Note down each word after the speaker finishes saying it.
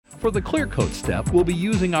For the clear coat step, we'll be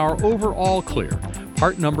using our Overall Clear,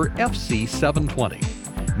 part number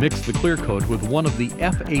FC720. Mix the clear coat with one of the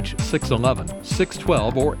FH611,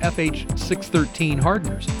 612, or FH613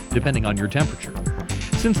 hardeners, depending on your temperature.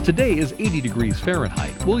 Since today is 80 degrees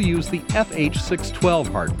Fahrenheit, we'll use the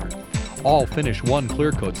FH612 hardener. All Finish 1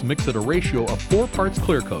 clear coats mix at a ratio of 4 parts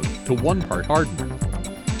clear coat to 1 part hardener.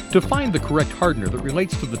 To find the correct hardener that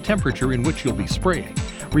relates to the temperature in which you'll be spraying,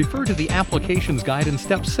 refer to the Applications Guide in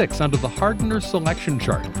Step 6 under the Hardener Selection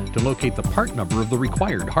Chart to locate the part number of the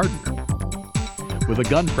required hardener. With a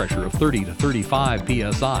gun pressure of 30 to 35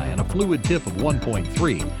 psi and a fluid tip of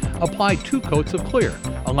 1.3, apply 2 coats of clear,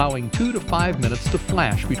 allowing 2 to 5 minutes to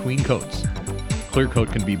flash between coats. Clear coat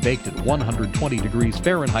can be baked at 120 degrees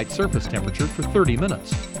Fahrenheit surface temperature for 30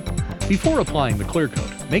 minutes. Before applying the clear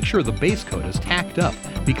coat, make sure the base coat is tacked up,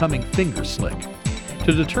 becoming finger slick.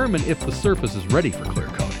 To determine if the surface is ready for clear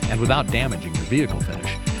coat, and without damaging your vehicle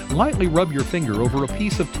finish, lightly rub your finger over a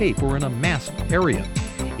piece of tape or in a masked area.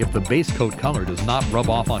 If the base coat color does not rub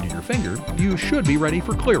off onto your finger, you should be ready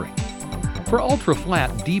for clearing. For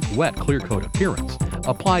ultra-flat, deep wet clear coat appearance,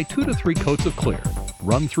 apply 2 to 3 coats of clear.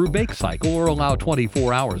 Run through bake cycle or allow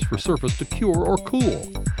 24 hours for surface to cure or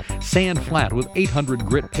cool. Sand flat with 800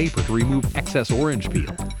 grit paper to remove excess orange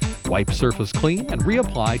peel. Wipe surface clean and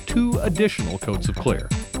reapply 2 additional coats of clear.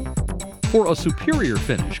 For a superior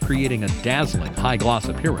finish, creating a dazzling high-gloss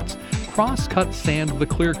appearance, cross-cut sand the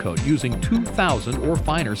clear coat using 2000 or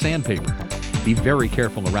finer sandpaper. Be very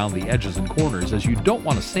careful around the edges and corners as you don't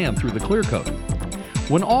want to sand through the clear coat.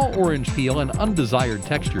 When all orange peel and undesired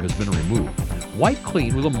texture has been removed, wipe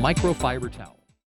clean with a microfiber towel.